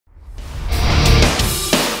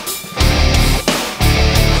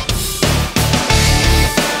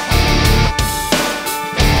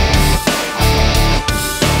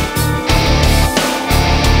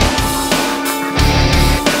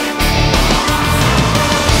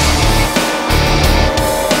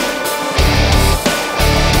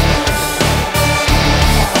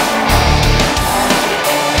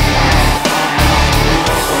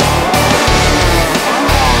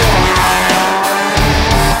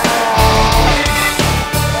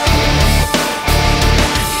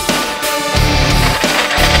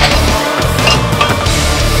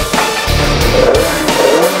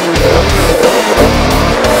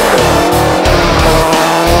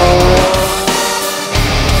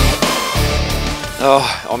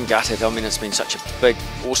Oh, I'm gutted. I mean, it's been such a big,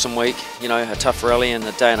 awesome week. You know, a tough rally and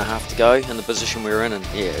a day and a half to go in the position we're in, and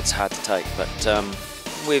yeah, it's hard to take. But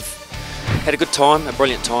we've had a good time, a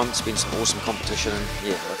brilliant time. It's been some awesome competition, and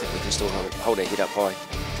yeah, I think we can still hold our head up high.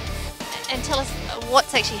 And tell us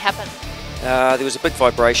what's actually happened. There was a big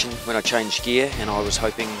vibration when I changed gear, and I was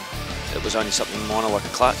hoping it was only something minor like a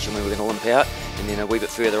clutch, and we were going to limp out. And then a wee bit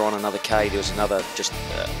further on, another K, there was another just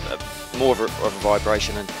more of a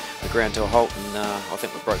vibration, and we ground to a halt, and I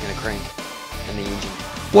think we've broken a crank in the engine.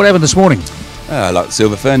 What happened this morning? Like the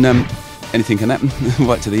Silver Fern, anything can happen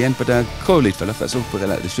right to the end, but coil lead fell off, that's all. Put that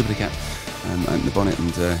out of the distributor cap, opened the bonnet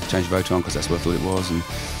and changed the rotor on because that's what I thought it was, and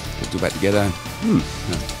put it all back together.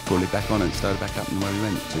 Coil lead back on and started back up, and away we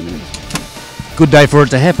went. 2 minutes. Good day for it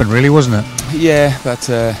to happen, really, wasn't it? Yeah, but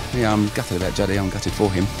yeah, I'm gutted about Juddy. I'm gutted for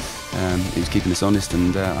him. He was keeping us honest,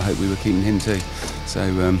 and I hope we were keeping him too.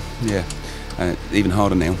 So yeah, even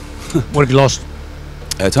harder now. What have you lost?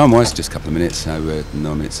 Time-wise, just a couple of minutes. So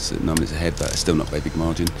 9 minutes ahead, but still not a very big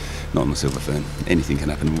margin. Not on the Silver Fern. Anything can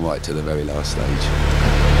happen right to the very last stage.